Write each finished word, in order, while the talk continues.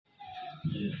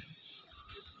Good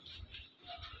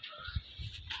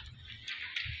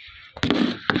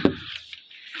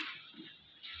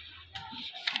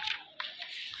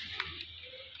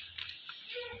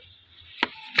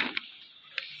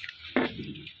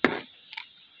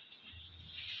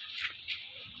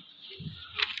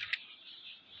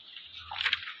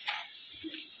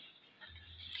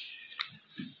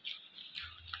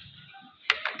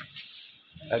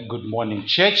morning,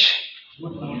 church.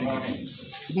 Good morning.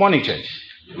 Good morning, church.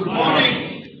 Good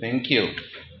morning. Thank you.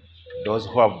 Those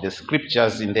who have the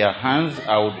scriptures in their hands,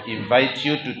 I would invite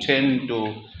you to turn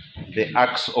to the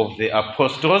Acts of the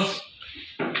Apostles,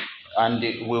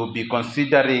 and we'll be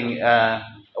considering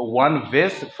one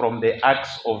verse from the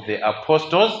Acts of the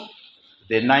Apostles,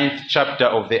 the 9th chapter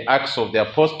of the Acts of the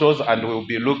Apostles, and we'll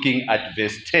be looking at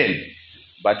verse 10.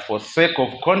 But for sake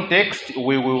of context,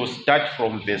 we will start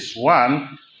from verse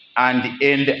 1 and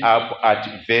end up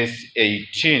at verse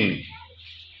 18.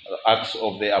 Acts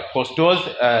of the Apostles,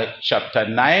 chapter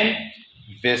 9,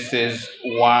 verses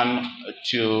 1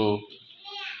 to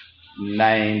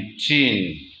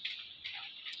 19.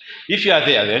 If you are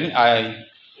there, then I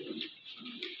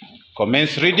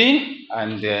commence reading,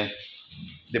 and the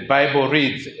Bible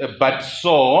reads, "But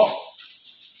Saul,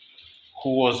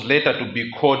 who was later to be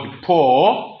called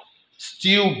Paul,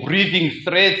 still breathing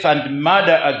threats and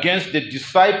murder against the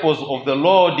disciples of the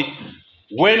Lord,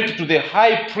 went to the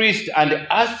high priest and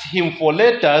asked him for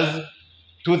letters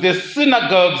to the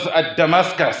synagogues at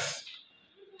Damascus,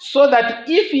 so that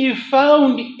if he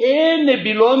found any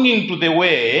belonging to the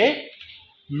way,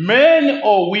 men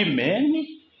or women,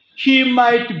 he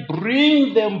might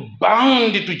bring them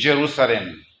bound to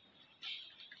Jerusalem.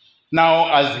 Now,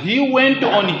 as he went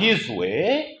on his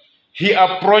way, he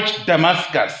approached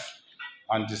Damascus,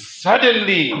 and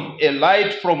suddenly a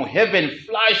light from heaven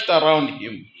flashed around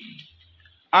him.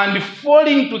 And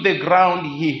falling to the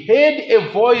ground, he heard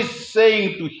a voice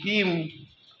saying to him,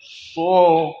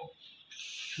 'Saul,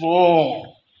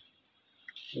 Saul,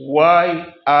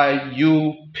 why are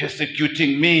you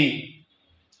persecuting me?'"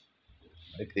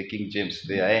 Like the King James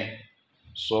there, eh?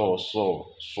 "Saul,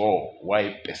 Saul, Saul,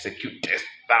 why persecutest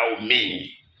thou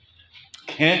me?"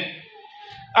 Okay?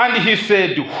 And he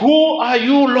said, "Who are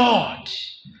you, Lord?"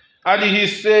 And he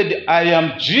said, "I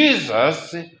am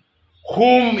Jesus,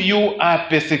 whom you are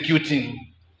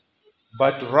persecuting.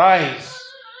 But rise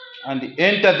and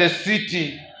enter the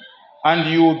city, and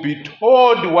you will be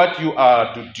told what you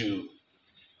are to do."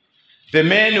 The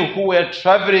men who were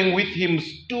traveling with him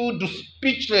stood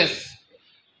speechless,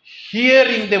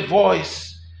 hearing the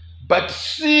voice, but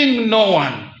seeing no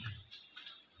one.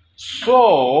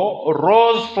 Saul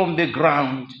rose from the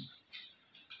ground,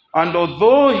 and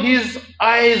although his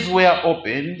eyes were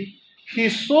opened, he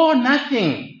saw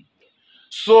nothing.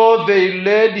 So they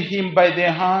led him by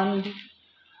the hand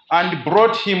and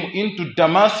brought him into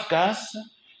Damascus,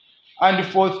 and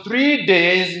for 3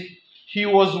 days he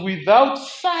was without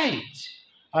sight,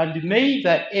 and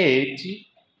neither ate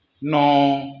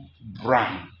nor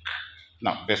drank.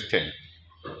 Now, verse 10.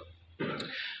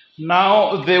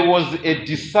 "Now there was a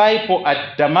disciple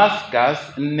at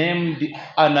Damascus named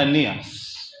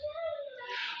Ananias.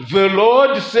 The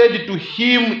Lord said to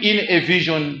him in a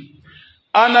vision,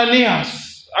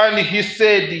 'Ananias,' and he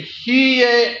said,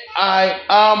 'Here I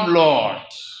am, Lord.'"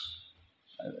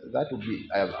 That would be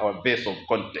our verse of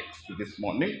context this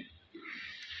morning.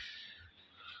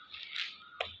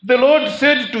 "The Lord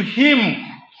said to him,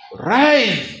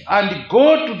 'Rise and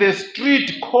go to the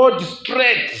street called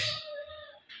Straight,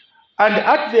 and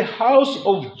at the house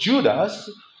of Judas,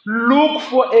 look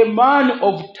for a man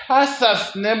of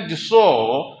Tarsus named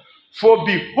Saul, for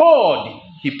behold,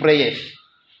 he prayeth.'"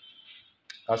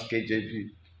 That's KJV.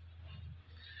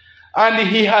 "And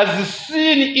he has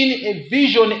seen in a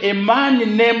vision a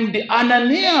man named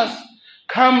Ananias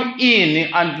come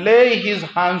in and lay his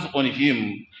hands on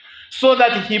him, so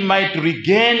that he might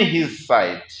regain his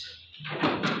sight.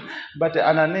 But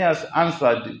Ananias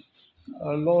answered,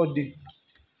 'Lord,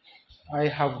 I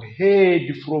have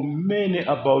heard from many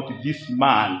about this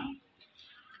man,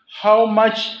 how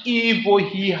much evil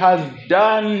he has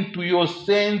done to your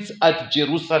saints at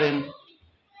Jerusalem.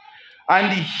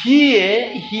 And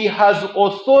here he has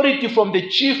authority from the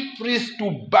chief priest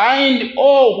to bind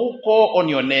all who call on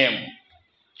your name.'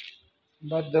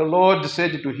 But the Lord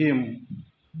said to him,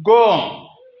 'Go,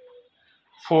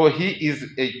 for he is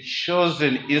a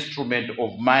chosen instrument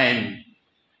of mine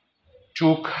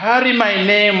to carry my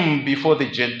name before the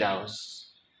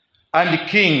Gentiles and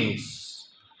kings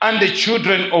and the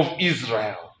children of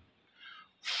Israel.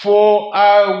 For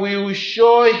I will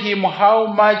show him how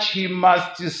much he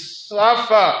must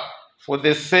suffer for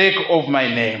the sake of my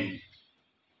name.'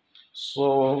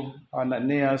 So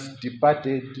Ananias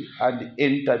departed and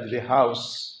entered the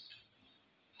house.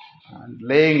 And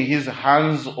laying his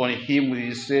hands on him,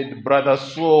 he said, Brother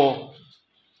Saul,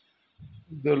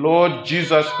 the Lord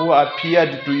Jesus who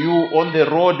appeared to you on the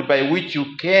road by which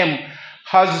you came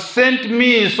has sent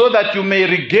me so that you may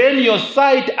regain your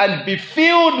sight and be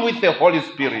filled with the Holy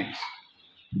Spirit.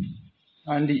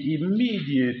 And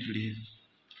immediately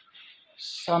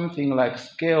something like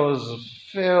scales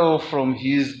fell from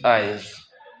his eyes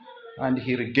and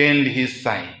he regained his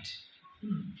sight.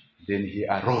 Then he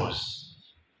arose.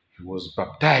 He was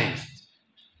baptized,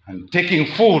 and taking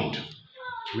food,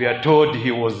 we are told he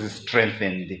was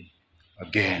strengthened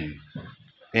again.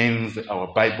 Ends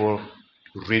our Bible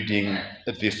reading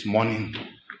this morning.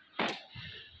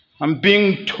 I'm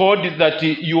being told that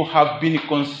you have been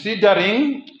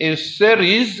considering a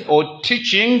series or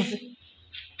teachings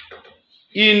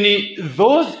in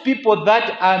those people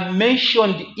that are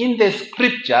mentioned in the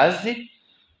scriptures,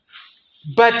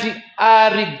 but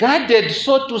are regarded,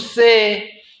 so to say,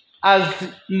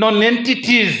 as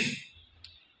non-entities.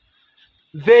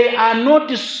 They are not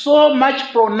so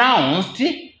much pronounced,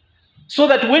 so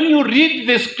that when you read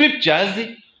the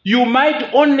scriptures, you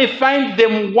might only find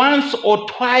them once or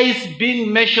twice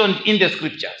being mentioned in the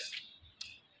scriptures.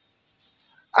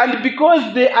 And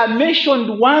because they are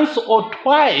mentioned once or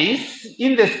twice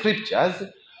in the scriptures,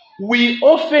 we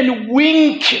often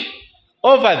wink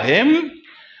over them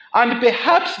and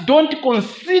perhaps don't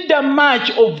consider much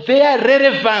of their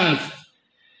relevance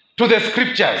to the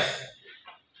scriptures.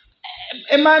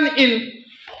 A man in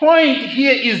point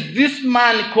here is this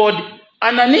man called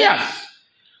Ananias.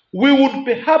 We would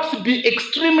perhaps be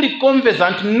extremely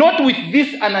conversant, not with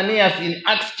this Ananias in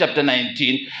Acts chapter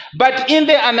 19, but in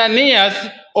the Ananias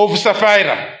of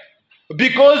Sapphira,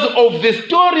 because of the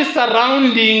story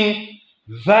surrounding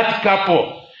that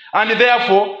couple. And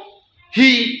therefore,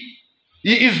 he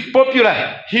is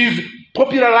popular. He's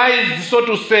popularized, so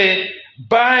to say,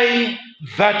 by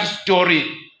that story.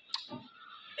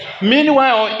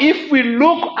 Meanwhile, if we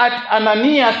look at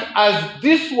Ananias as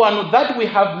this one that we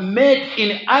have met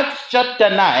in Acts chapter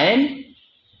 9,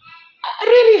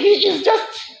 really he is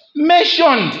just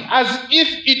mentioned as if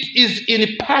it is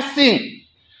in passing.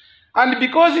 And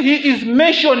because he is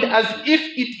mentioned as if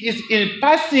it is in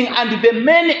passing, and the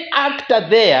main actor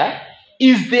there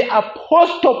is the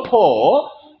Apostle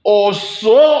Paul or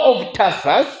Saul of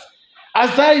Tarsus,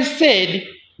 as I said,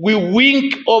 we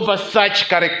wink over such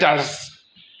characters.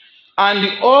 And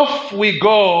off we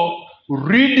go,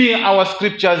 reading our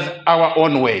scriptures our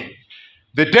own way.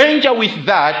 The danger with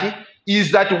that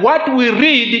is that what we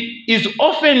read is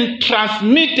often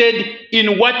transmitted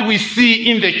in what we see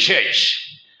in the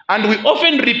church. And we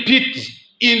often repeat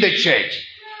in the church.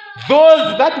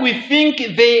 Those that we think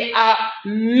they are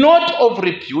not of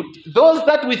repute, those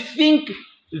that we think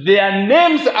their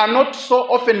names are not so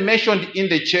often mentioned in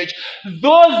the church,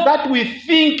 those that we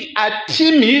think are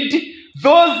timid,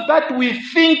 those that we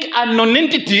think are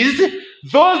non-entities,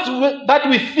 those that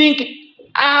we think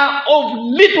are of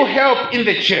little help in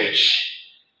the church,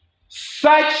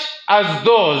 such as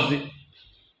those,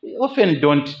 we often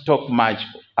don't talk much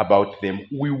about them.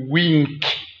 We wink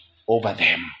over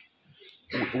them.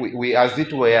 We as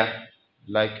it were,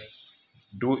 like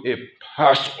do a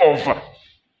pass over.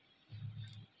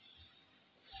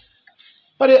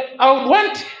 But I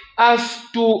want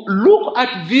us to look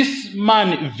at this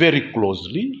man very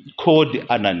closely, called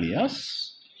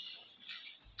Ananias.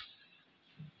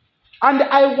 And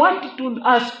I want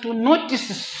us to notice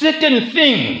certain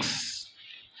things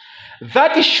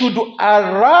that should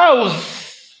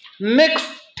arouse next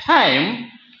time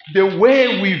the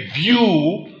way we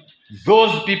view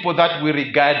those people that we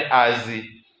regard as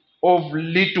of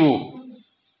little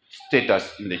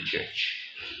status in the church.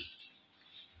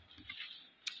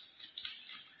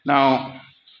 Now,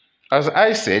 as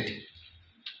I said,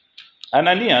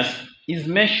 Ananias is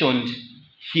mentioned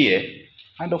here,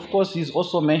 and of course he's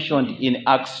also mentioned in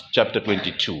Acts chapter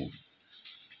 22.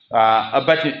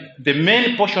 But the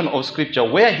main portion of scripture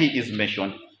where he is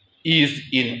mentioned is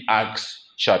in Acts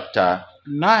chapter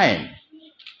 9.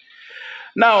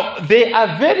 Now, there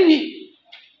are very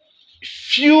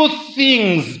few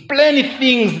things, plenty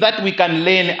things that we can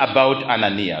learn about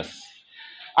Ananias.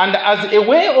 And as a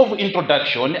way of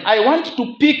introduction, I want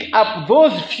to pick up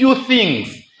those few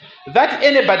things that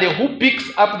anybody who picks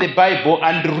up the Bible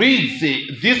and reads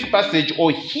this passage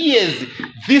or hears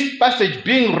this passage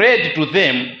being read to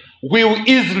them will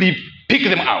easily pick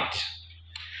them out.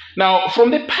 Now,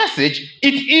 from the passage,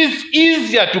 it is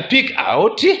easier to pick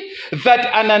out that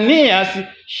Ananias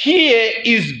here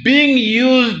is being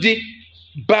used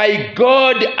by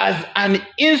God as an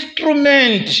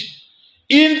instrument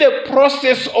in the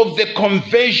process of the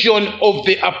conversion of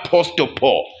the Apostle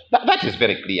Paul. That is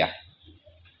very clear.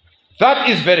 That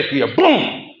is very clear.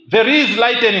 Boom! There is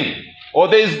lightning, or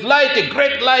there is light, a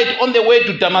great light on the way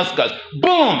to Damascus.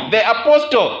 Boom! The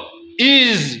apostle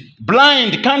is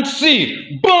blind, can't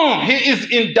see. Boom! He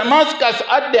is in Damascus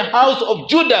at the house of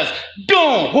Judas.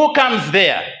 Boom! Who comes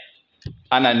there?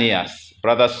 Ananias.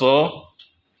 Brother Saul.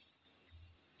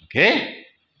 Okay?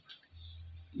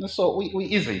 So we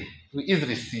easily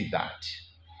see that.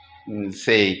 And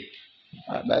say,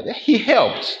 he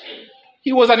helped.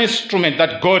 He was an instrument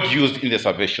that God used in the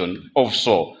salvation of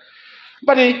Saul.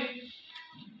 But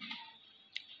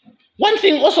one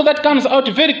thing also that comes out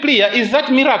very clear is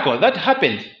that miracle that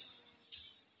happened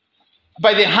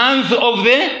by the hands of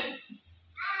the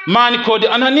man called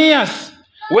Ananias.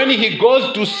 When he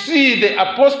goes to see the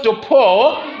Apostle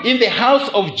Paul in the house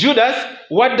of Judas,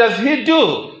 what does he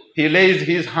do? He lays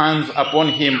his hands upon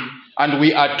him, and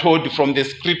we are told from the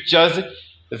scriptures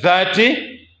that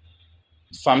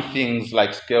some things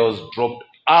like scales dropped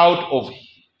out of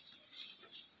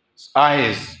his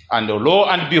eyes, and lo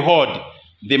and behold,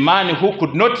 the man who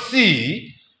could not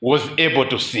see was able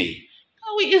to see.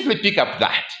 We easily pick up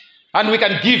that. And we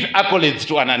can give accolades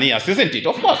to Ananias, isn't it?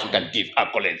 Of course we can give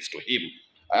accolades to him.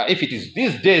 If it is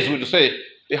these days, we'll say,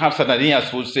 perhaps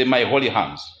Ananias will say, my holy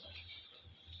hands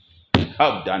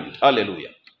have done it. Hallelujah.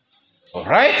 All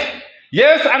right?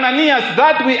 Yes, Ananias,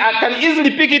 that we can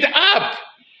easily pick it up.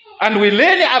 And we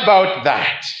learn about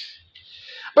that.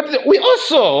 But we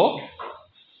also,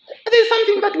 there's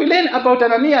something that we learn about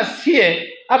Ananias here,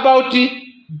 about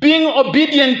being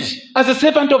obedient as a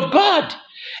servant of God.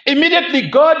 Immediately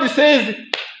God says,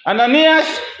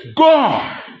 Ananias, go.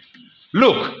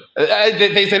 Look,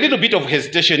 there's a little bit of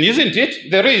hesitation, isn't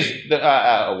it? There is.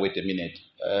 Wait a minute.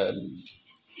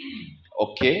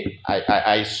 Okay,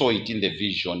 I saw it in the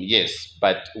vision, yes,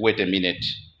 but wait a minute.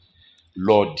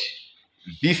 Lord,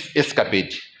 this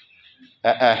escapade,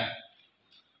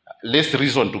 let's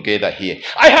reason together here.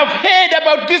 I have heard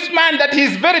about this man that he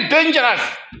is very dangerous.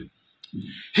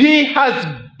 He has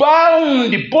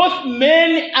bound both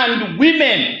men and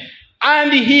women,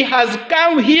 and he has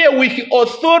come here with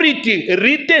authority,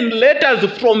 written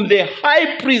letters from the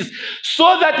high priest,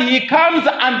 so that he comes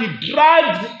and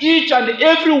drags each and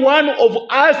every one of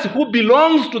us who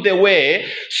belongs to the way,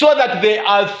 so that they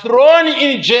are thrown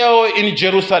in jail in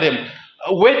Jerusalem.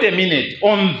 Wait a minute.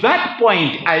 On that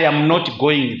point, I am not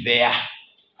going there.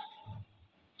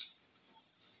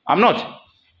 I'm not.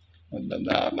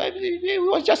 He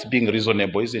was just being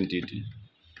reasonable, isn't it?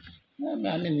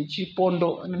 I mean,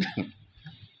 Chipondo.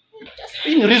 Just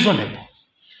being reasonable.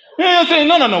 You say,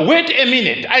 no, wait a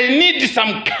minute. I need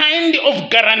some kind of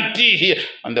guarantee here.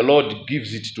 And the Lord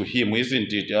gives it to him, isn't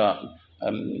it?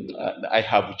 I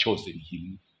have chosen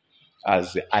him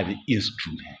as an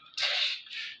instrument.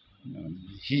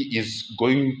 He is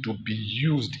going to be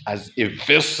used as a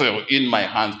vessel in my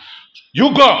hands.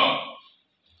 You go.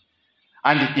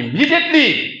 And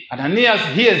immediately, Ananias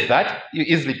hears that. You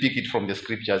easily pick it from the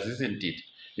scriptures, isn't it?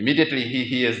 Immediately he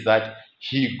hears that.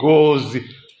 He goes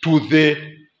to the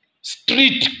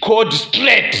street called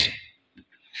Straight.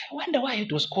 I wonder why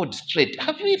it was called Straight.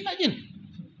 Have you imagined?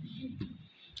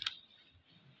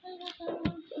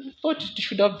 I thought it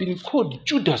should have been called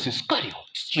Judas Iscariot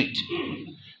Street.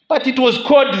 But it was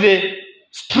called the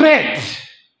Straight.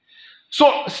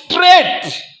 So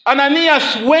Straight,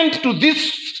 Ananias went to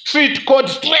this street called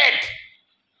Straight.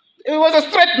 He was a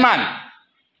straight man,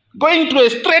 going to a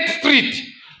straight street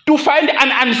to find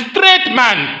an unstraight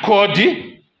man called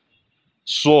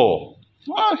Saul.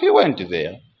 Well, he went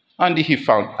there and he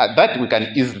found that we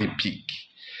can easily pick.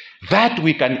 That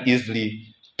we can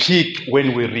easily pick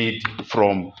when we read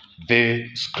from the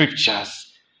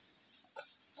scriptures.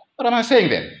 What am I saying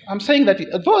then? I'm saying that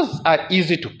those are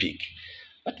easy to pick.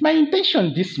 But my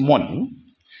intention this morning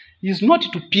is not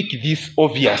to pick these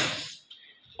obvious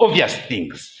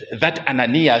things that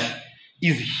Ananias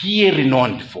is here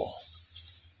renowned for.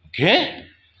 Okay?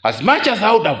 As much as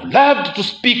I would have loved to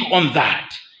speak on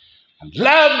that, I'd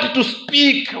loved to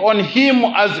speak on him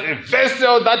as a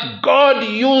vessel that God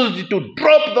used to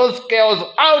drop those scales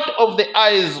out of the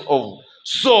eyes of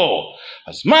Saul.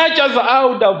 As much as I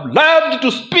would have loved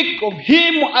to speak of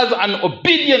him as an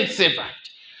obedient servant,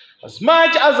 as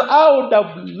much as I would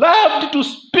have loved to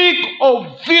speak of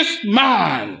this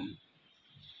man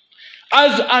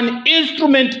as an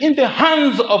instrument in the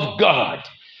hands of God,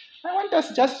 I want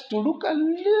us just to look a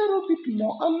little bit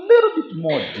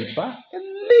more deeper, a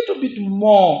little bit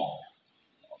more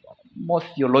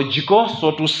theological,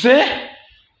 so to say,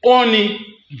 on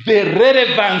the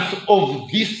relevance of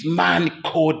this man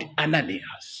called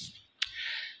Ananias.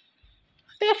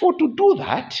 Therefore, to do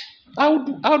that, I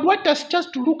would want us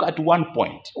just to look at one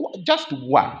point. Just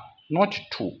one, not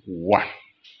two, one.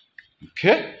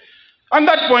 Okay? And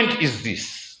that point is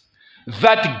this,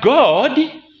 that God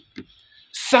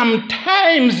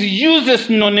sometimes uses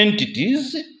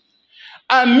non-entities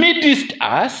amidst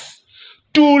us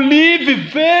to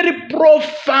leave very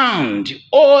profound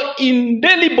or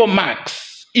indelible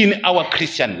marks in our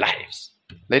Christian lives.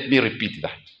 Let me repeat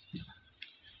that.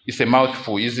 It's a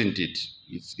mouthful, isn't it?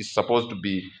 It's supposed to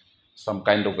be some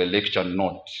kind of a lecture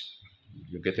note.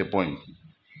 You get the point?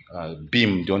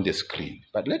 Beamed on the screen.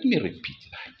 But let me repeat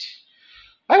that.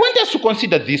 I want us to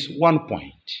consider this one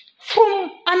point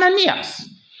from Ananias,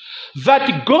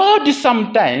 that God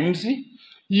sometimes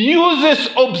uses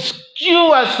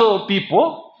obscure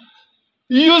people,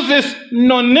 uses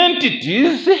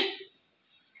non-entities,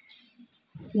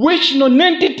 which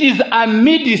non-entities are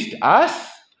amidst us,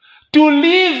 to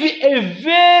leave a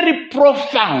very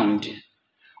profound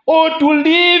or to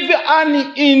leave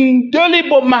an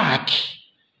indelible mark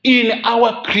in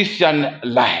our Christian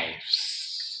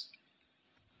lives.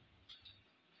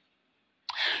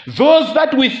 Those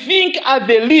that we think are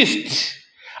the least,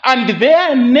 and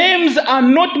their names are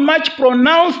not much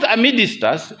pronounced amidst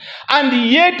us, and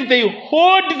yet they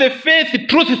hold the faith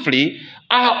truthfully,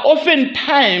 are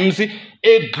oftentimes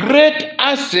a great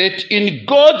asset in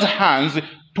God's hands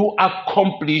to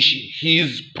accomplish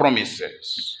his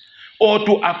promises or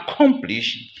to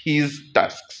accomplish his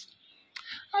tasks.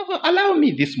 Allow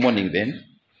me this morning then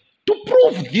to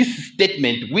prove this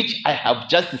statement which I have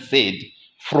just said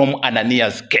from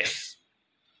Ananias' case.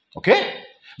 Okay?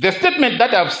 The statement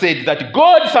that I've said, that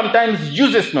God sometimes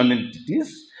uses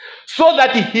non-entities so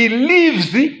that he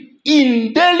leaves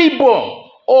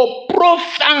indelible or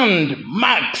profound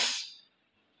marks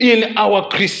in our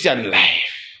Christian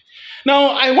life. Now,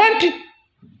 I want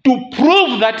to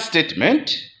prove that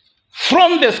statement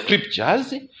from the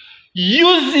scriptures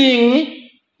using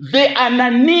the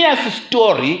Ananias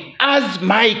story as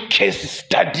my case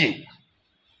study.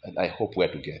 And I hope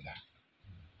we're together.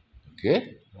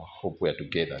 Okay? I hope we're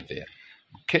together there.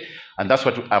 Okay? And that's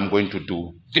what I'm going to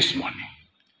do this morning.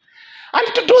 And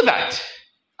to do that,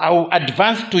 I will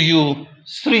advance to you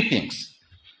three things.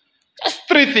 Just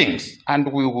three things,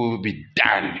 and we will be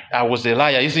done. I was a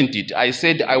liar, isn't it? I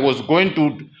said I was going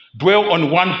to dwell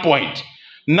on one point.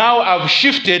 Now I've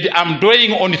shifted, I'm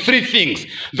dwelling on three things.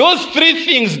 Those three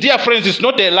things, dear friends, is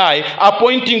not a lie, are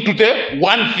pointing to the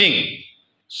one thing.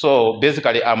 So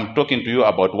basically, I'm talking to you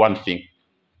about one thing.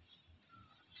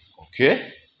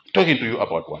 Okay? Talking to you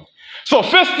about one. So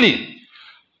firstly,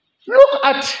 look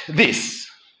at this.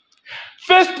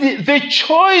 Firstly, the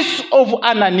choice of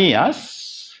Ananias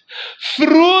through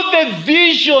the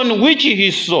vision which he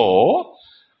saw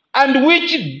and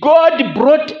which God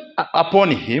brought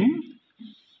upon him.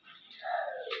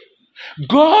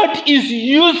 God is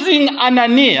using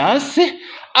Ananias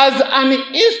as an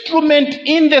instrument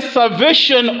in the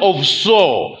salvation of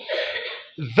Saul.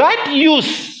 That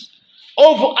use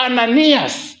of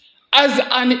Ananias as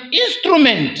an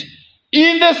instrument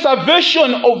in the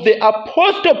salvation of the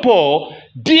Apostle Paul,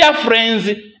 dear friends,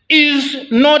 is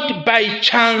not by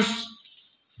chance,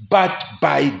 but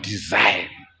by design.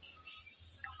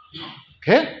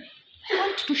 Okay? I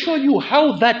want to show you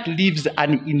how that leaves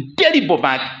an indelible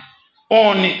mark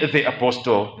on the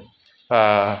Apostle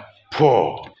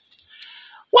Paul.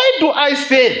 Why do I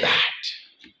say that?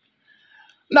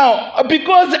 Now,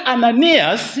 because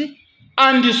Ananias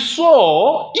and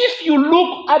Saul, if you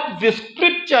look at the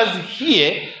scriptures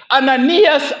here,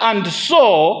 Ananias and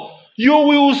Saul, you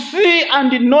will see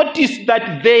and notice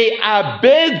that they are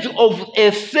birds of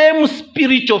a same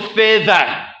spiritual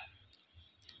feather.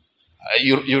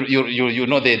 You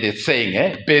know the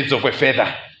saying, birds of a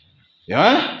feather.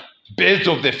 Yeah? Birds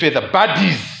of the feather,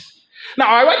 buddies. Now,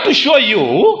 I want to show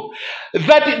you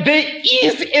that there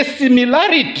is a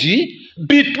similarity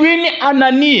between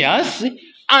Ananias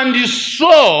and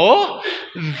Saul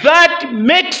that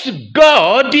makes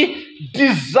God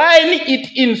design it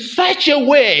in such a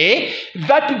way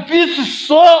that this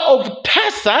Saul of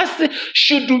Tarsus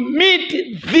should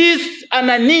meet this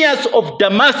Ananias of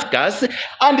Damascus,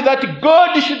 and that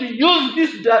God should use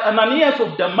this Ananias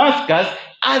of Damascus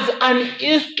as an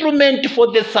instrument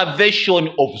for the salvation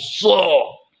of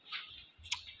Saul.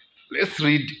 Let's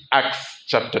read Acts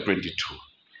chapter 22.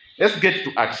 Let's get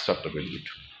to Acts chapter 22.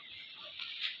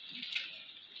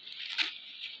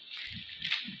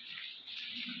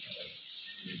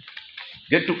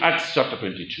 Get to Acts chapter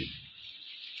 22.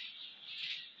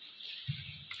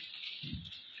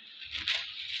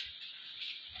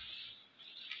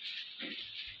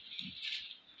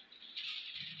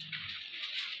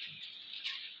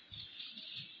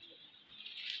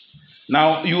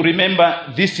 Now, you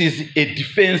remember, this is a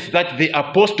defense that the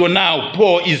apostle now,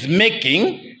 Paul, is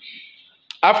making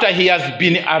after he has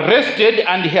been arrested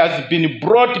and he has been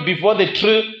brought before the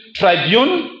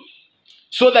tribune,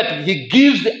 so that he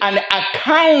gives an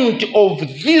account of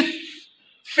this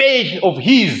faith of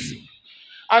his.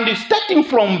 And starting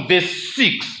from verse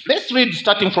 6, let's read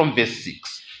starting from verse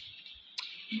 6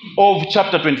 of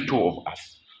chapter 22 of us.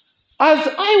 As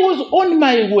I was on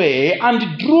my way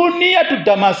and drew near to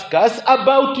Damascus,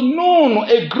 about noon,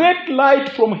 a great light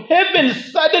from heaven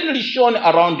suddenly shone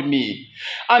around me.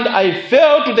 And I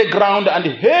fell to the ground and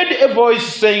heard a voice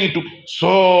saying to me,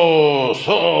 So,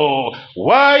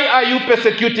 why are you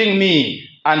persecuting me?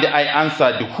 And I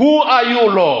answered, Who are you,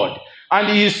 Lord? And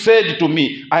he said to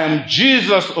me, I am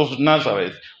Jesus of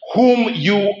Nazareth, whom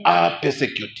you are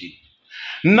persecuting.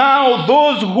 Now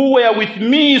those who were with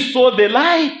me saw the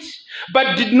light,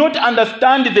 but did not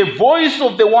understand the voice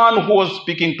of the one who was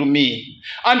speaking to me.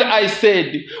 And I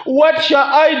said, What shall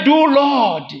I do,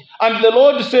 Lord? And the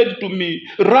Lord said to me,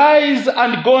 Rise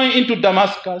and go into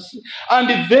Damascus,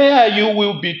 and there you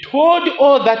will be told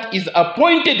all that is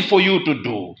appointed for you to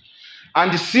do.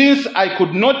 And since I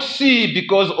could not see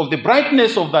because of the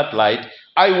brightness of that light,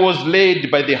 I was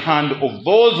led by the hand of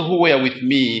those who were with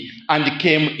me and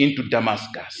came into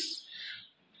Damascus.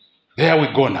 There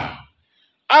we go now.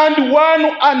 And one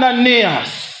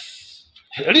Ananias.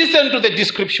 Listen to the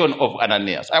description of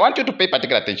Ananias. I want you to pay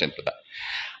particular attention to that.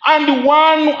 And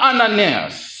one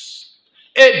Ananias,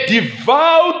 a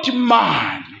devout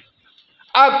man,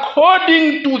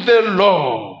 according to the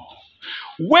law,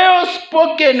 well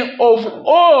spoken of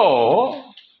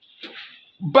all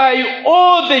by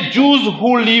all the Jews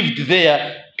who lived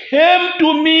there, came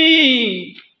to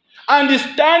me, and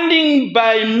standing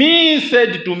by me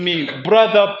said to me,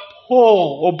 Brother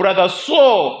Paul, or Brother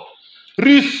Saul,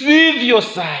 receive your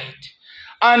sight.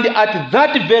 And at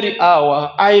that very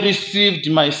hour, I received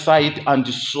my sight and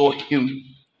saw him.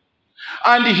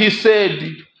 And he said,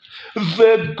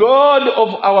 The God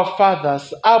of our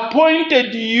fathers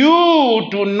appointed you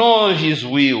to know his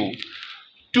will,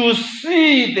 to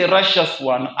see the righteous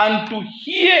one, and to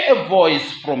hear a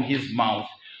voice from his mouth.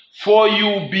 For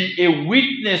you be a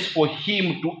witness for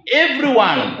him to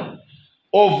everyone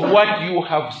of what you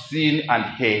have seen and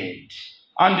heard.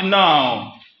 And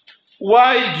now,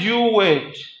 why do you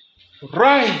wait?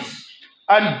 Rise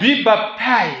and be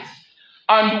baptized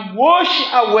and wash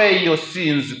away your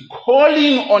sins,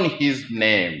 calling on his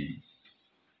name.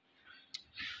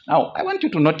 Now, I want you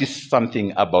to notice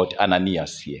something about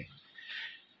Ananias here.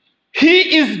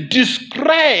 He is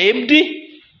described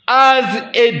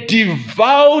as a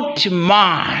devout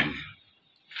man,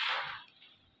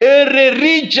 a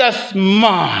religious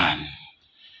man,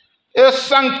 a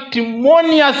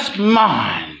sanctimonious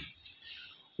man,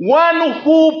 one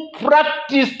who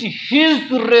practiced his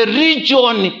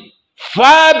religion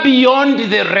far beyond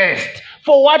the rest.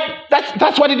 For what?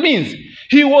 That's what it means.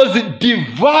 He was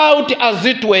devout, as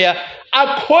it were,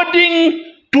 according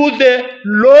to the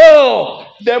law,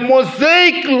 the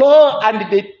Mosaic law and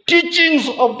the teachings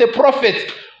of the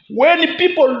prophets. When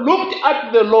people looked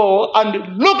at the law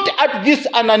and looked at this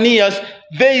Ananias,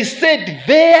 they said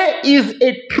there is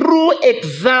a true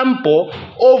example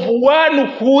of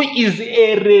one who is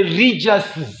a religious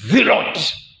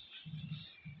zealot.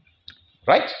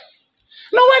 Right?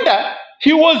 No wonder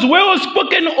he was well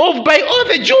spoken of by all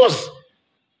the Jews.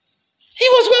 He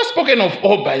was well spoken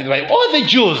of by all the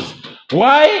Jews.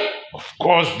 Why? Of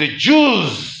course, the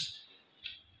Jews,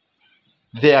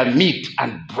 their meat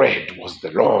and bread was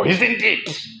the law, isn't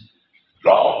it?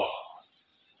 Law.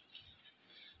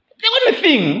 The only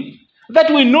thing that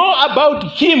we know about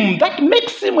him that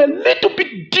makes him a little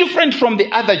bit different from the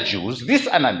other Jews, this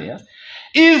Ananias,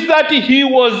 is that he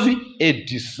was a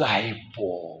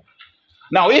disciple.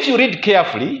 Now, if you read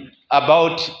carefully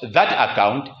about that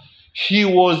account, he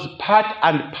was part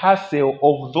and parcel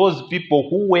of those people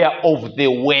who were of the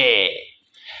way.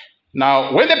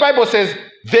 Now, when the Bible says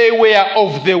they were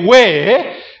of the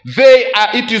way,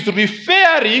 it is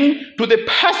referring to the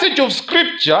passage of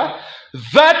scripture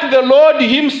that the Lord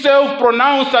himself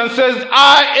pronounced and says,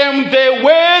 I am the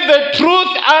way, the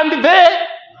truth, and the...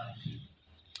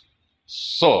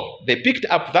 So, they picked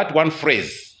up that one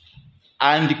phrase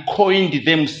and coined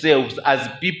themselves as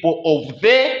people of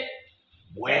the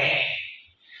way.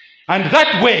 And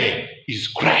that way is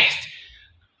Christ.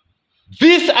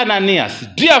 This Ananias,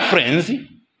 dear friends,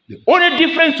 the only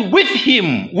difference with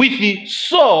him, with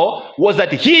Saul, was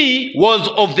that he was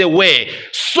of the way.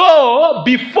 Saul,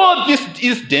 before this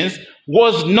instance,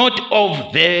 was not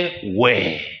of the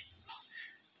way.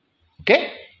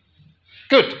 Okay?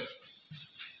 Good.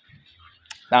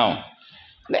 Now,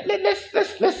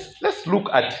 Let's look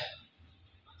at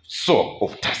Saul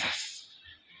of Tarsus.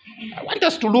 I want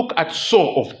us to look at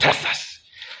Saul of Tarsus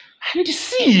and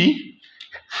see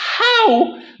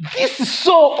how this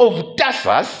Saul of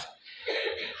Tarsus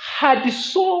had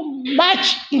so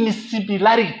much in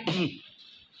similarity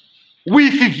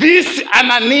with this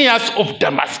Ananias of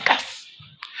Damascus.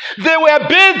 They were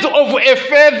birds of a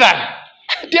feather.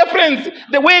 Dear friends,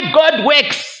 the way God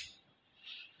works,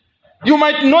 you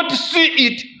might not see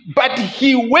it, but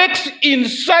he works in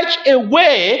such a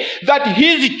way that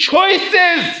his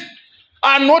choices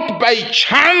are not by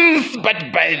chance,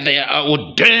 but they are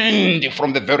ordained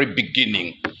from the very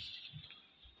beginning.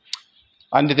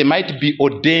 And they might be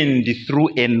ordained through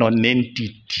a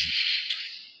non-entity.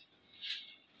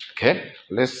 Okay,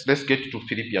 let's get to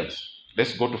Philippians.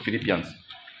 Let's go to Philippians.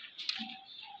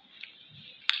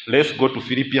 Let's go to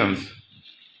Philippians.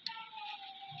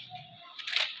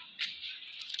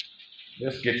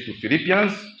 Let's get to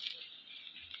Philippians.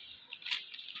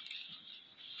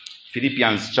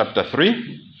 Philippians chapter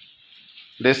 3.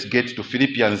 Let's get to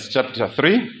Philippians chapter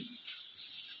 3.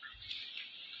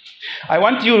 I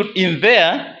want you in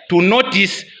there to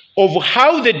notice of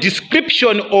how the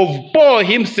description of Paul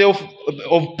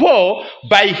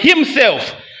by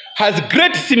himself has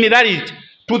great similarity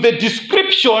to the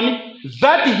description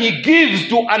that he gives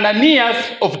to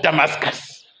Ananias of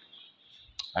Damascus.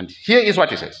 And here is what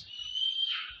he says.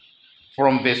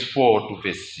 From verse 4 to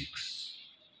verse 6.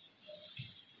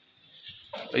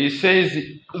 He says,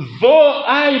 though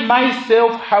I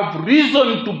myself have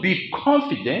reason to be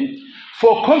confident,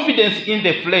 for confidence in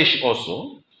the flesh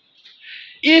also,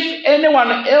 if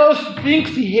anyone else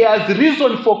thinks he has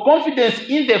reason for confidence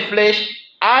in the flesh,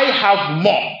 I have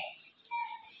more.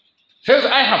 Says,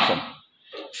 I have some.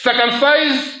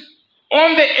 Circumcised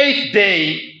on the 8th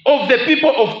day of the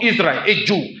people of Israel, a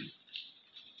Jew.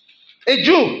 A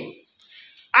Jew.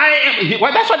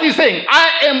 That's what he's saying. I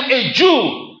am a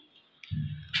Jew.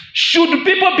 Should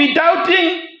people be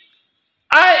doubting?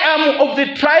 I am of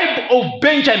the tribe of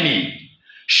Benjamin.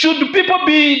 Should people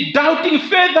be doubting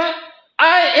further?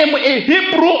 I am a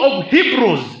Hebrew of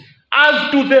Hebrews.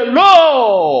 As to the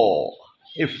law,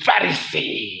 a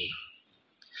Pharisee.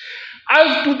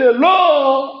 As to the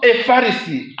law, a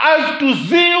Pharisee. As to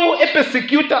zeal, a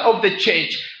persecutor of the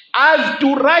church. As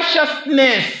to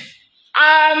righteousness,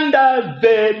 under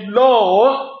the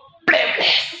law,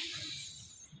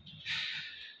 blameless.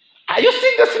 Are you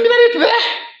seeing the similarity there?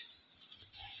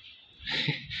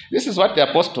 This is what the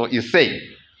apostle is saying.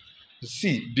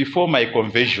 See, before my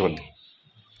conversion,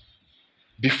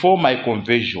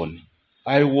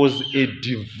 I was a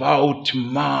devout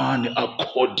man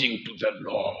according to the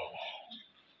law.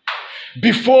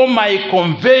 Before my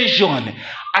conversion,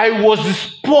 I was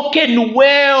spoken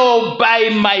well by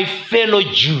my fellow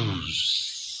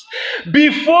Jews.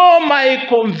 Before my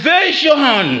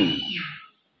conversion,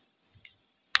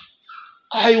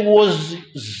 I was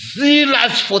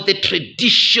zealous for the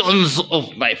traditions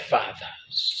of my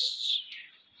fathers.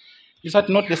 Is that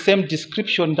not the same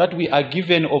description that we are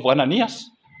given of Ananias?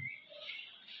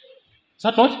 Is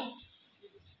that not?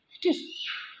 It is.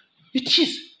 It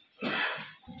is.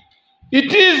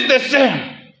 It is the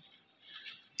same.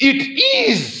 It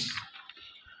is.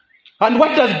 And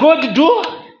what does God do?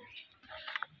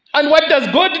 And what does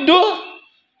God do?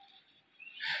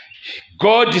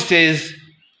 God says,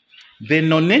 the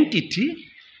non-entity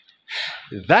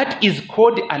that is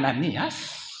called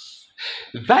Ananias,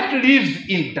 that lives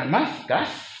in Damascus,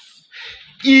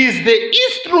 is the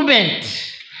instrument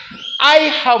I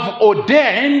have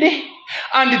ordained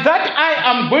and that I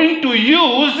am going to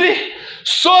use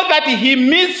so that he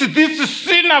meets this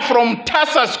sinner from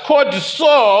Tarsus called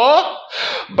Saul,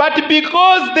 but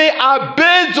because they are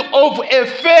birds of a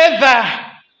feather.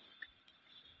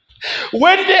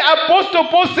 When the apostle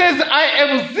Paul says, I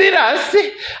am zealous,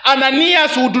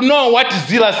 Ananias would know what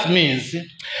zealous means.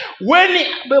 When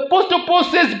the apostle Paul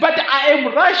says, but I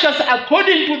am righteous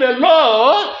according to the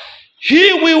law,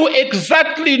 he will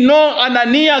exactly know,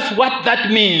 Ananias, what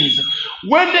that means.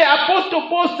 When the apostle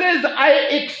Paul says, I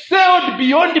excelled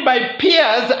beyond my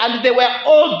peers and they were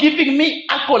all giving me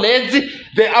accolades,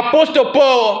 the apostle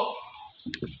Paul,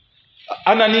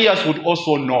 Ananias would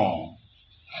also know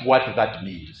what that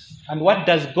means. And what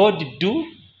does God do?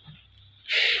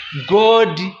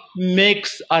 God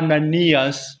makes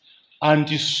Ananias and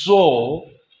Saul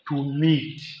to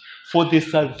meet for the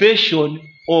salvation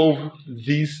of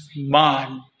this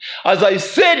man. As I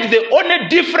said, the only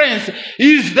difference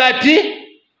is that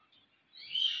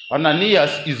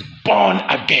Ananias is born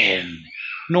again.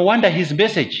 No wonder his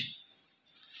message.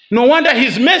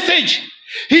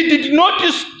 He did not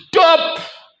stop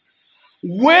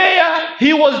where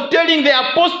he was telling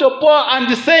the Apostle Paul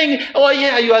and saying, oh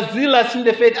yeah, you are zealous in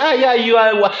the faith. Yeah,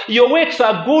 your works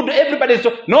are good. Everybody's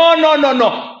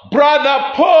no.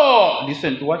 Brother Paul,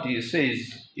 listen to what he says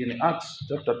in Acts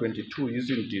chapter 22,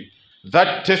 isn't it?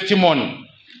 That testimony.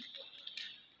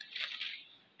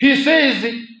 He says,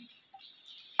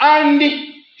 and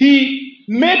he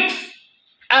makes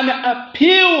an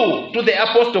appeal to the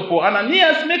Apostle Paul.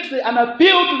 Ananias makes an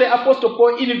appeal to the Apostle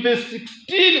Paul in verse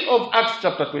 16 of Acts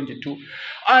chapter 22.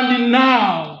 And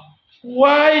now,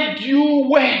 why do you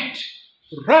wait?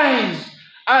 Rise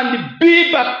and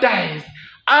be baptized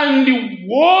and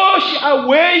wash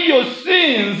away your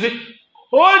sins,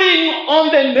 calling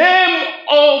on the name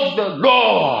of the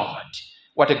Lord.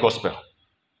 What a gospel.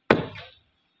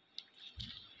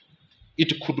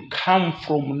 It could come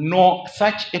from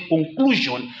such a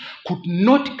conclusion could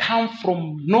not come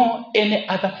from any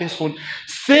other person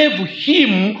save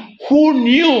him who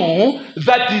knew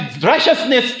that his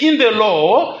righteousness in the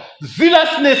law,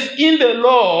 zealousness in the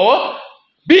law,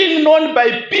 being known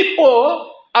by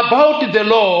people about the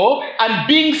law and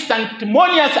being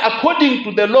sanctimonious according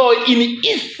to the law in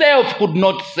itself could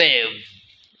not save.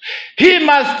 He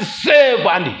must save,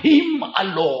 and him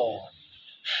alone.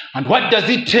 And what does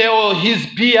he tell his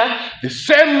peer? The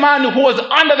same man who was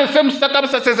under the same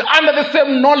circumstances, under the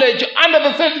same knowledge, under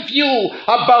the same view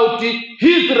about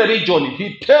his religion.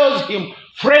 He tells him,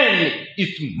 friend,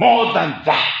 it's more than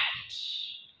that.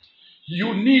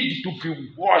 You need to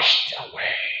be washed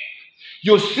away.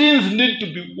 Your sins need to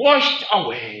be washed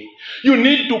away. You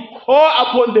need to call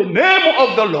upon the name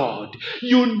of the Lord.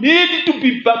 You need to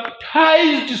be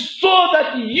baptized so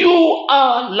that you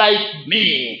are like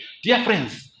me. Dear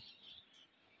friends,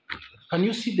 can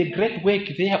you see the great work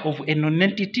there of a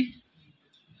non-entity?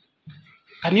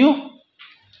 Can you?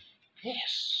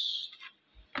 Yes.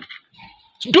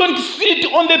 Don't sit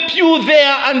on the pew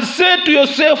there and say to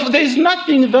yourself, there is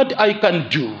nothing that I can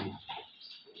do.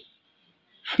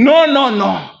 No.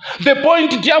 The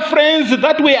point, dear friends,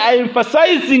 that we are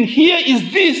emphasizing here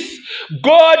is this.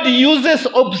 God uses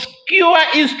obscure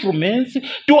instruments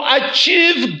to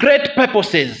achieve great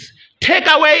purposes. Take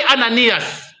away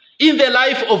Ananias in the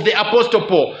life of the Apostle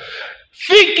Paul.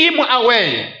 Take him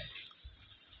away.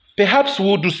 Perhaps we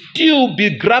would still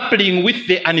be grappling with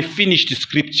the unfinished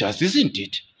scriptures, isn't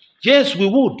it? Yes, we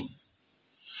would.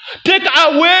 Take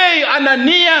away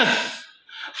Ananias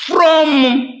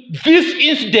from this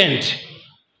incident,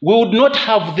 we would not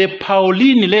have the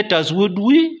Pauline letters, would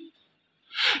we?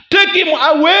 Take him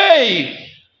away,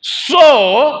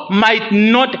 Saul might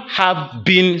not have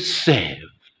been saved.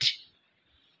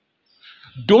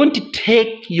 Don't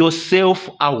take yourself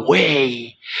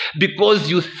away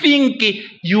because you think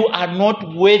you are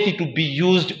not worthy to be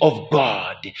used of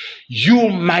God. You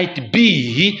might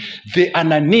be the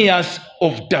Ananias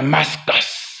of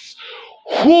Damascus,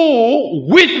 who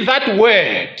with that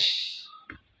word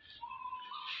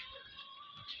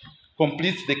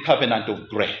completes the covenant of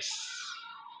grace.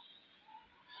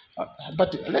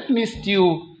 But let me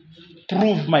still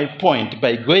prove my point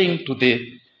by going to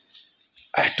the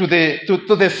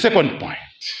second point.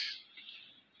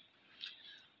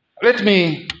 Let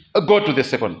me go to the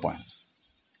second point.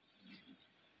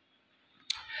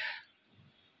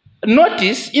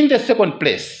 Notice in the second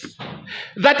place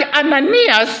that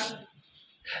Ananias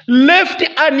left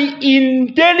an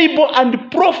indelible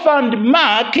and profound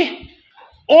mark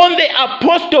on the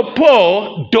Apostle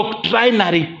Paul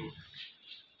doctrinally.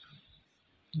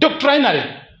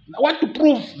 I want to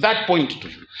prove that point to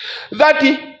you. That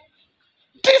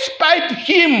despite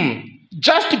him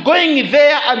just going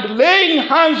there and laying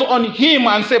hands on him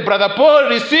and say, Brother Paul,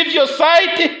 receive your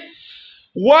sight,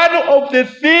 one of the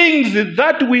things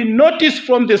that we notice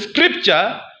from the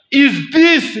scripture is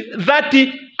this, that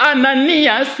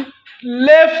Ananias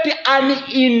left an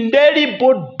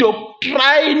indelible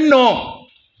doctrinal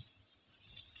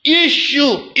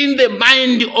issue in the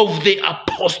mind of the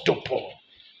Apostle Paul.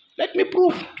 Let me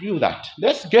prove to you that.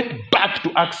 Let's get back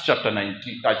to Acts chapter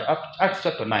 19, Acts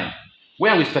chapter 9,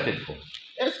 where we started from.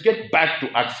 Let's get back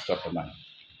to Acts chapter 9.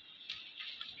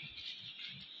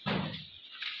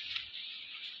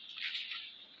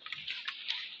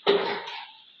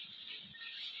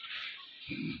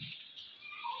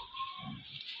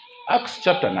 Acts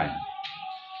chapter 9.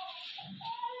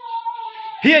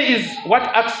 Here is what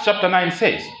Acts chapter 9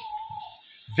 says.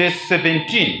 Verse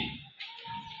 17.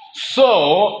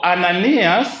 So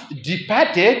Ananias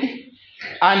departed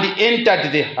and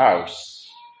entered the house,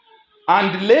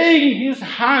 and laying his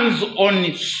hands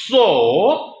on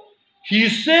Saul, he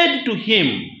said to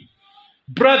him,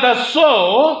 Brother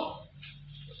Saul,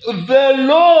 the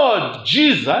Lord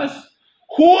Jesus,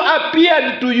 who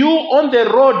appeared to you on the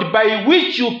road by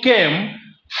which you came,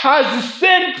 has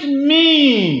sent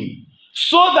me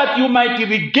so that you might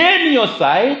regain your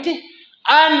sight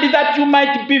and that you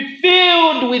might be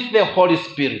filled with the Holy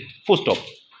Spirit. Full stop.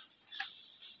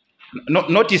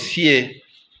 Notice here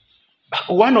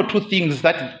one or two things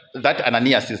that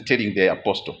Ananias is telling the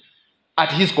apostle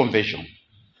at his conversion.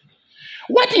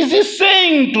 What is he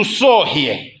saying to Saul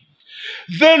here?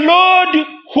 The Lord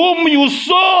whom you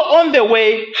saw on the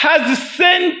way has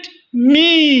sent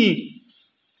me.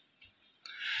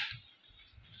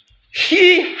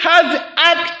 He has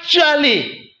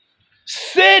actually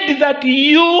said that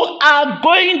you are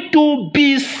going to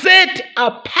be set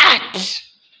apart.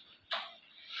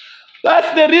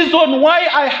 That's the reason why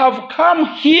I have come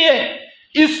here.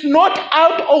 It's not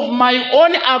out of my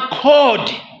own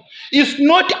accord. It's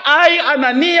not I,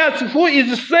 Ananias, who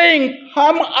is saying,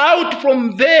 come out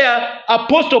from there,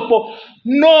 Apostle Paul.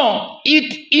 No,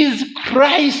 it is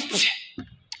Christ.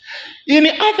 In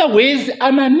other ways,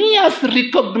 Ananias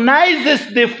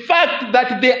recognizes the fact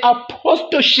that the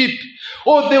apostleship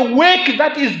or the work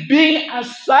that is being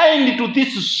assigned to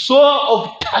this Saul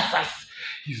of Tarsus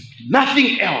is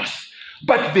nothing else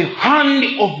but the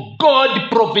hand of God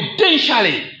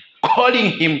providentially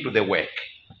calling him to the work.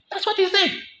 That's what he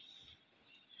said.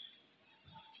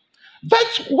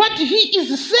 That's what he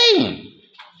is saying.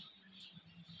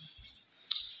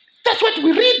 That's what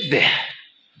we read there.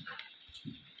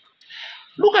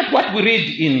 Look at what we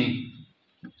read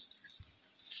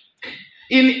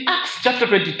in Acts chapter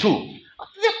 22.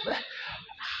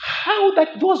 How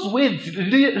that those words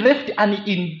left an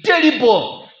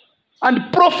indelible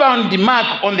and profound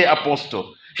mark on the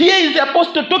apostle. Here is the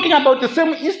apostle talking about the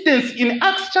same instance in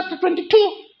Acts chapter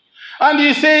 22. And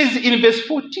he says in verse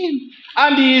 14,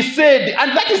 and he said,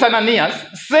 and that is Ananias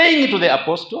saying to the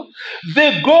apostle,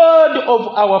 the God of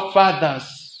our fathers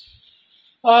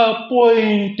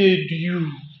appointed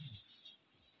you,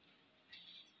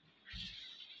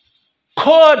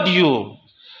 called you,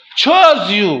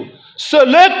 chose you,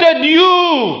 selected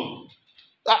you.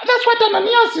 That's what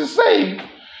Ananias is saying.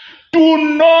 To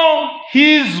know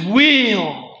his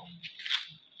will.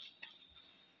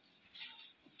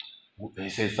 He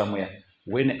says somewhere,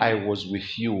 when I was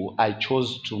with you, I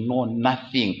chose to know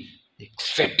nothing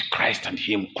except Christ and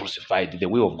him crucified. The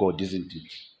will of God, isn't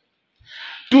it?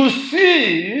 To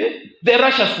see the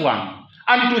righteous one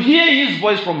and to hear his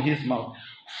voice from his mouth.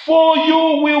 For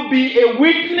you will be a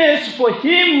witness for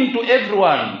him to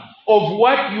everyone of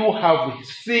what you have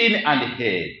seen and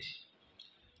heard.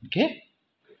 Okay?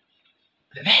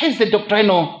 There's the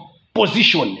doctrinal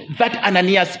position that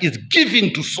Ananias is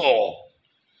giving to Saul.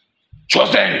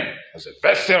 Chosen as a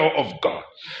vessel of God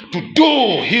to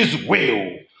do his will,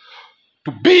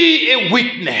 to be a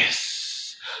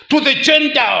witness to the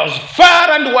Gentiles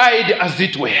far and wide, as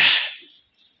it were.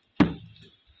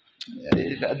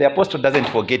 The apostle doesn't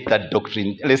forget that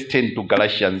doctrine. Let's turn to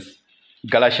Galatians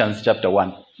chapter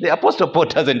 1. The apostle Paul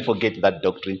doesn't forget that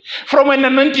doctrine. From a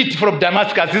nonentity from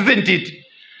Damascus, isn't it?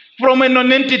 From a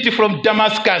nonentity from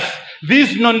Damascus,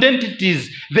 these non-entities,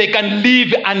 they can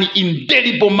leave an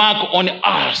indelible mark on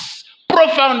us,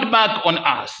 profound mark on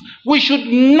us. We should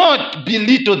not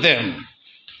belittle them.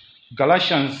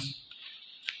 Galatians,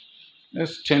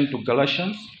 let's turn to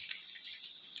Galatians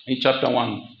in chapter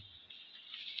 1.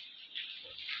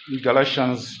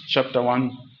 Galatians chapter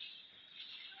 1.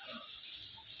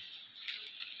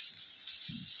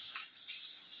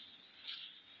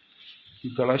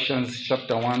 Galatians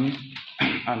chapter 1,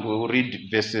 and we will read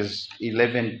verses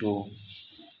 11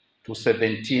 to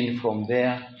 17 from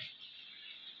there.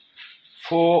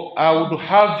 For I would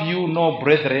have you know,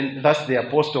 brethren, that's the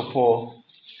Apostle Paul,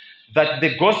 that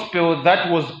the gospel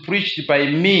that was preached by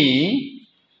me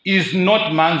is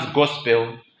not man's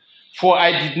gospel, for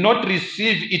I did not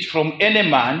receive it from any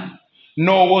man,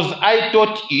 nor was I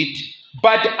taught it,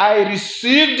 but I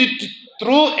received it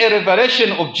through a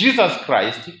revelation of Jesus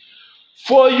Christ.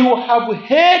 For you have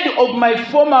heard of my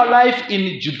former life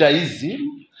in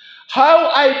Judaism,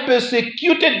 how I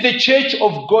persecuted the church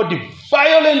of God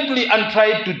violently and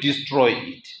tried to destroy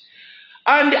it.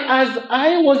 And as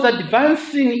I was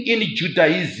advancing in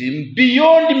Judaism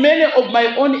beyond many of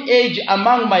my own age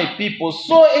among my people,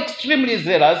 so extremely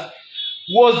zealous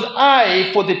was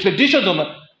I for the traditions of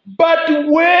man. But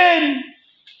when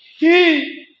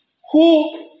he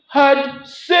who had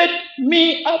set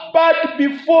me apart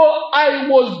before I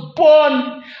was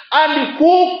born, and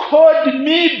who called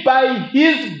me by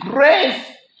his grace.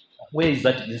 Where is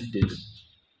that instance?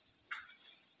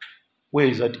 Where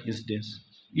is that instance?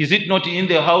 Is it not in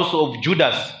the house of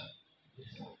Judas?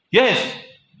 Yes.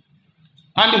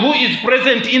 And who is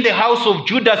present in the house of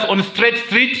Judas on Straight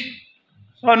Street?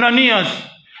 Ananias.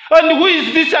 And who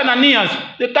is this Ananias?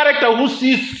 The character who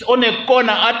sits on a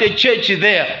corner at a church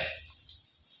there.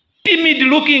 Timid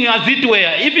looking as it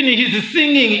were. Even his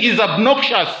singing is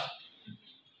obnoxious.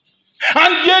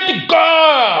 And yet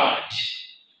God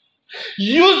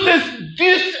uses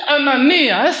this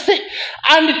Ananias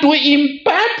and to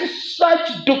impart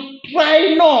such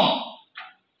doctrinal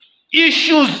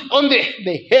issues on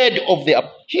the head of the...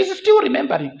 He's still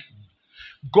remembering.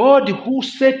 God who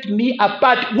set me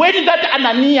apart. When that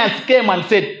Ananias came and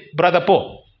said, Brother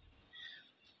Paul,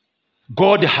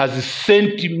 God has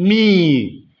sent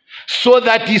me so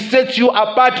that he sets you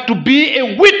apart to be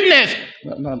a witness.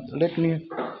 No,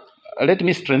 let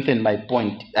me strengthen my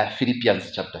point.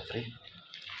 Philippians chapter 3.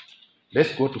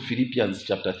 Let's go to Philippians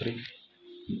chapter 3.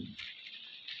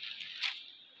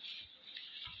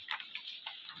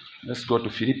 Let's go to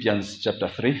Philippians chapter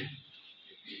 3.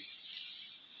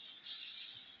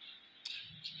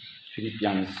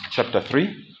 Philippians chapter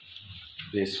 3,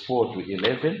 verse 4 to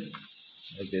 11.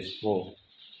 Verse 4.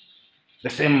 The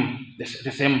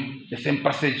same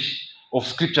passage of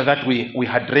scripture that we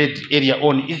had read earlier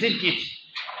on, isn't it?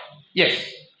 Yes,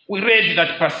 we read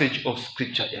that passage of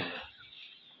scripture earlier.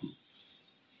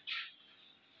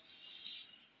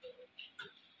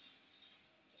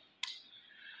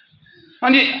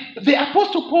 And the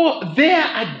Apostle Paul there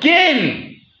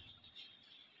again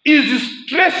is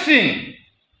stressing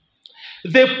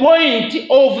the point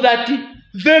of that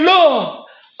the law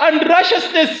and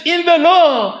righteousness in the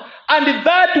law and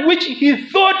that which he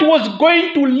thought was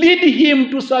going to lead him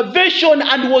to salvation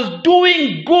and was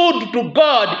doing good to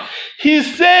God, he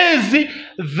says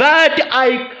that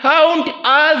I count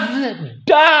as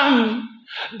dung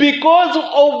because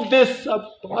of the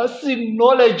surpassing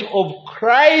knowledge of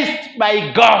Christ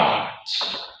my God.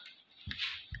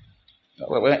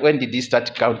 When did he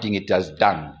start counting it as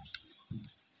dung?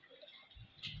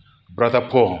 Brother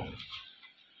Paul,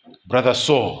 Brother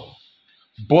Saul,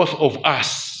 both of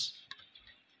us,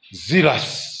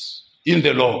 zealous in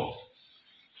the law,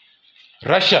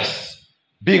 righteous,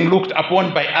 being looked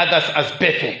upon by others as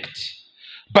perfect.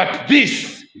 But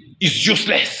this is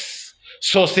useless.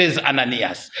 So says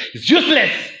Ananias. It's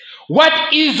useless.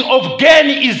 What is of gain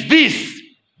is this.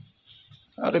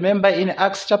 Remember in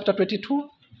Acts chapter 22?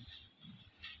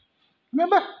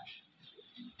 Remember?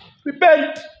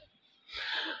 Repent.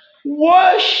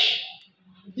 Wash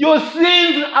your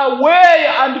sins away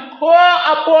and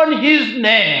call upon his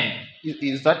name.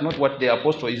 Is that not what the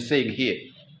apostle is saying here?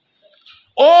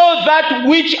 All that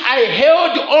which I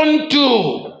held on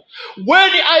to.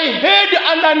 When I heard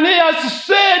Ananias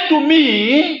say to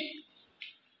me,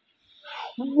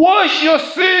 wash your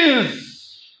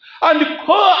sins and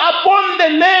call upon the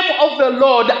name of the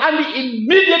Lord, and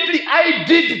immediately I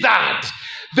did that.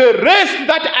 The rest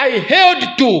that I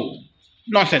held to,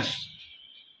 nonsense,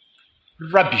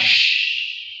 rubbish.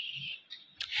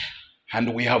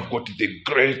 And we have got the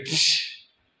great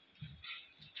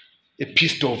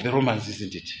epistle of the Romans,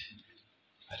 isn't it?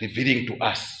 Revealing to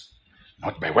us,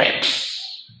 not by works,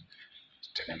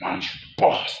 that a man should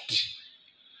boast.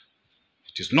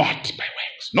 It is not by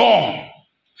works. No.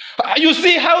 You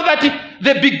see how that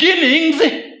the beginnings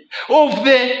of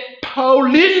the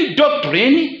Pauline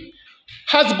doctrine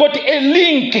has got a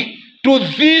link to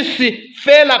this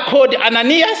fella called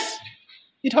Ananias?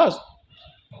 It has.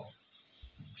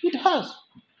 It has.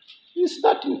 It's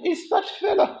that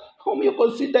fella whom you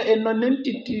consider a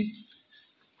non-entity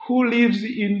who lives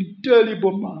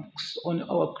indelible marks on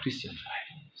our Christian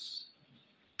lives.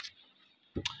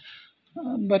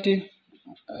 But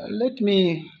let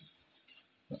me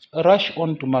rush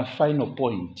on to my final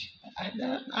point.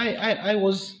 I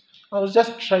was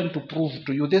just trying to prove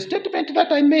to you the statement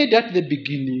that I made at the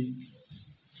beginning.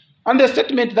 And the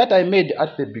statement that I made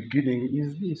at the beginning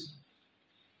is this: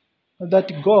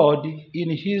 that God,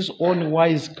 in his own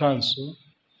wise counsel,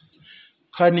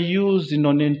 can use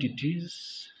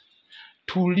non-entities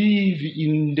to leave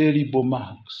indelible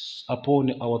marks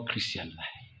upon our Christian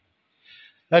life.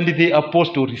 And the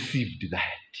apostle received that.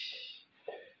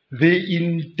 The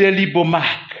indelible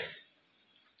mark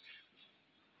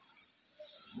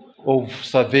of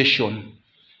salvation,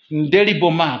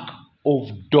 indelible mark of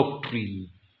doctrine.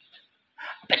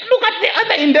 But look at the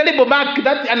other indelible mark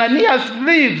that Ananias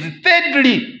leaves.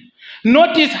 Thirdly,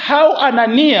 notice how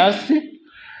Ananias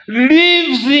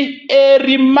leaves a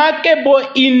remarkable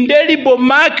indelible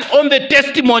mark on the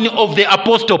testimony of the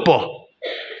Apostle Paul.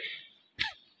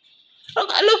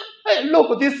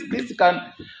 Look, this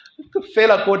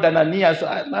fella called Ananias,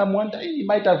 I'm wondering, he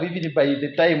might have even by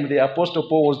the time the Apostle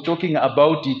Paul was talking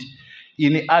about it,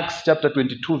 in Acts chapter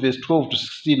 22, verse 12 to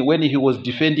 16, when he was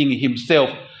defending himself,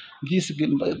 this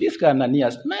guy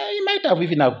Ananias, he might have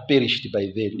even have perished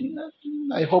by then.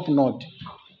 I hope not.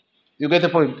 You get the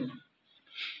point?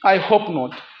 I hope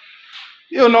not.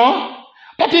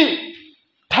 But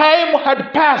time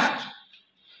had passed.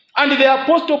 And the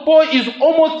Apostle Paul is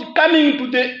almost coming to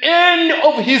the end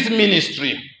of his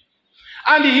ministry.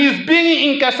 And he is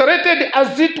being incarcerated,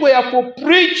 as it were, for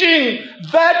preaching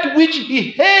that which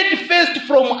he heard first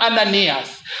from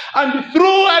Ananias. And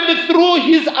through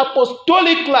his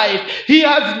apostolic life, he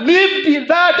has lived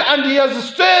that, and he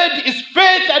has said is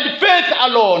faith and faith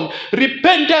alone,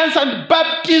 repentance and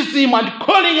baptism and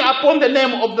calling upon the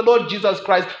name of the Lord Jesus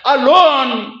Christ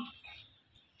alone.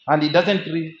 And he doesn't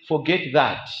forget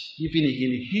that, even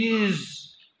in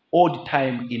his old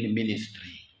time in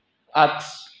ministry.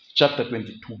 Acts chapter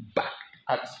 22, back.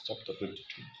 Acts chapter 22.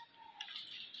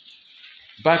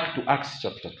 Back to Acts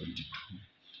chapter 22.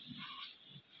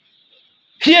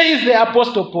 Here is the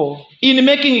Apostle Paul in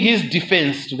making his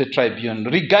defense to the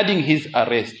tribunal regarding his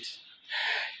arrest.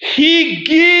 He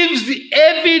gives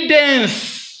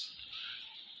evidence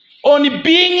on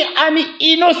being an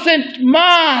innocent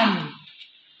man,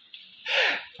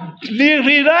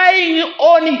 relying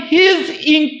on his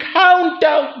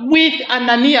encounter with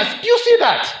Ananias. Do you see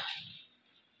that?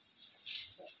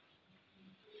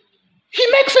 He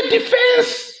makes a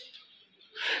defense,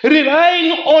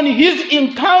 relying on his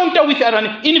encounter with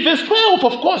Ananias. In verse 12,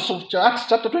 of course, of Acts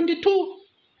chapter 22.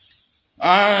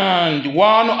 And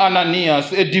one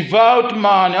Ananias, a devout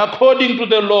man, according to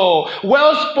the law,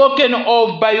 well spoken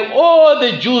of by all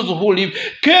the Jews who live,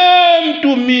 came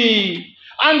to me,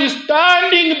 and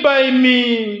standing by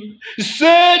me,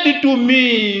 said to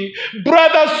me,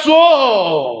 Brother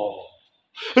Saul,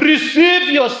 receive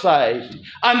your sight.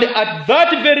 And at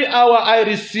that very hour I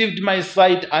received my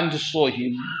sight and saw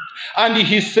him. And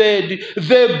he said,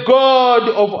 the God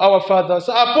of our fathers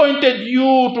appointed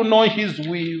you to know his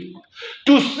will,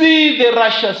 to see the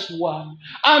righteous one,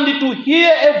 and to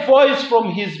hear a voice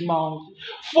from his mouth.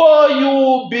 For you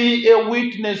will be a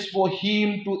witness for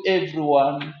him to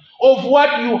everyone of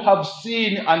what you have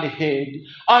seen and heard.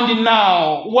 And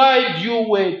now, why do you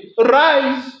wait?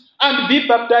 Rise and be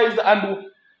baptized, and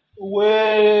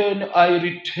when I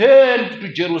returned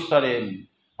to Jerusalem,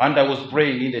 and I was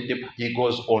praying in the temple, he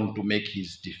goes on to make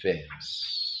his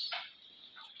defense.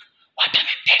 What an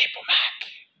terrible mark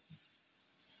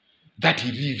that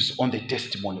he lives on the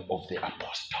testimony of the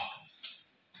apostle.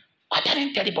 What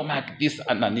an terrible mark this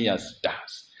Ananias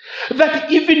does.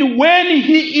 That even when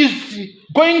he is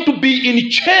going to be in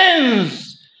chains,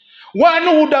 one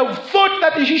would have thought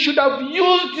that he should have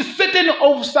used certain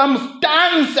of some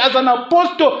stance as an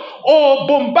apostle, or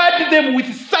bombarded them with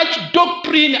such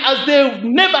doctrine as they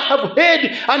never have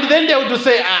heard, and then they would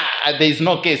say, there is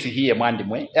no case here,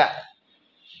 Mwandimwe.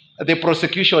 The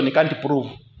prosecution can't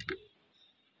prove.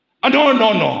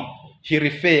 No. He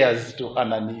refers to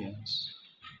Ananias,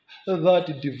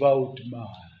 that devout man.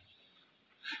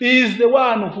 He is the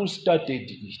one who started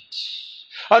it.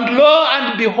 And lo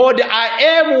and behold, I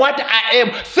am what I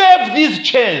am. Save these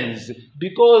chains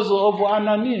because of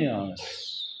Ananias.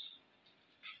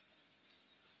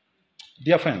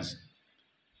 Dear friends,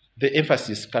 the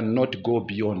emphasis cannot go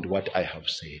beyond what I have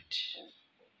said.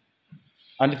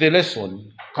 And the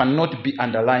lesson cannot be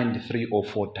underlined 3 or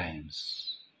 4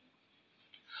 times.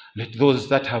 Let those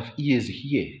that have ears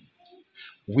hear.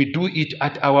 We do it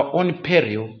at our own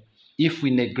peril if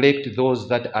we neglect those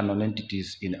that are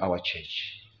non-entities in our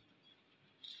church.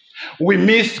 We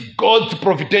miss God's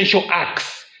providential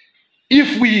acts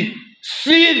if we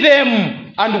see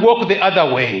them and walk the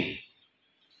other way.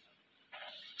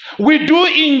 We do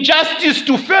injustice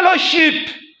to fellowship,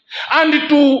 and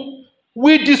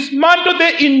we dismantle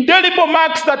the indelible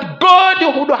marks that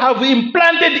God would have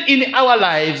implanted in our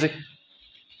lives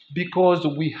because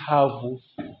we have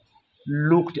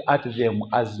looked at them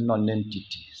as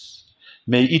non-entities.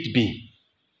 May it be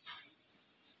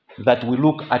that we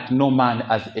look at no man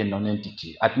as a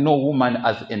non-entity, at no woman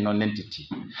as a non-entity.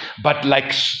 But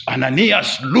like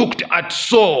Ananias looked at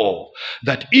Saul,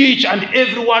 that each and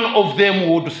every one of them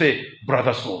would say,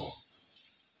 Brother Saul,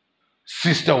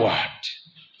 Sister what?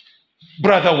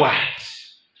 Brother what?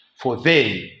 For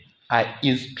they are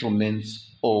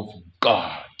instruments of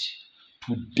God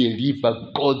to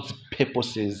deliver God's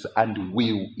purposes and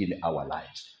will in our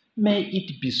lives. May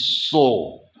it be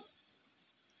so.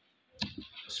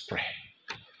 Let's pray.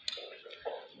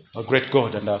 Our great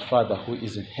God and our Father who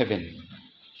is in heaven,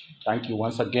 thank you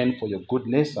once again for your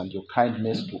goodness and your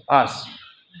kindness to us,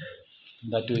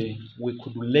 that we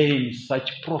could learn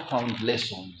such profound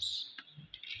lessons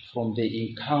from the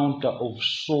encounter of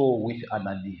Saul with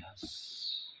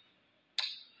Ananias.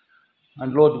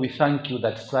 And Lord, we thank you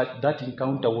that that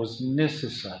encounter was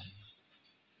necessary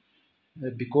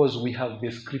because we have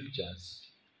the scriptures.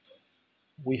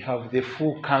 We have the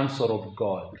full counsel of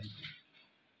God.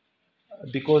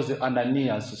 Because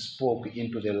Ananias spoke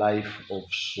into the life of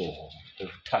Saul, of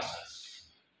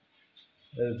Tarsus.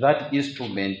 That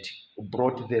instrument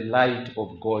brought the light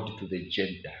of God to the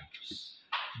Gentiles.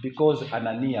 Because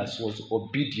Ananias was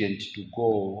obedient to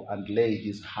go and lay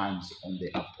his hands on the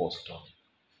apostle.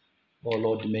 Oh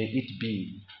Lord, may it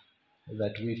be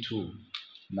that we too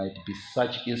might be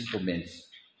such instruments,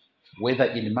 whether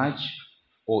in much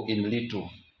or in little,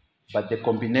 but the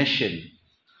combination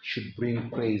should bring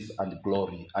praise and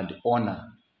glory and honor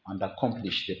and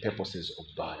accomplish the purposes of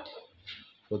God.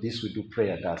 For this we do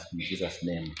pray and ask in Jesus'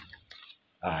 name.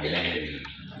 Amen.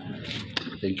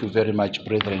 Thank you very much,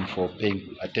 brethren, for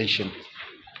paying attention.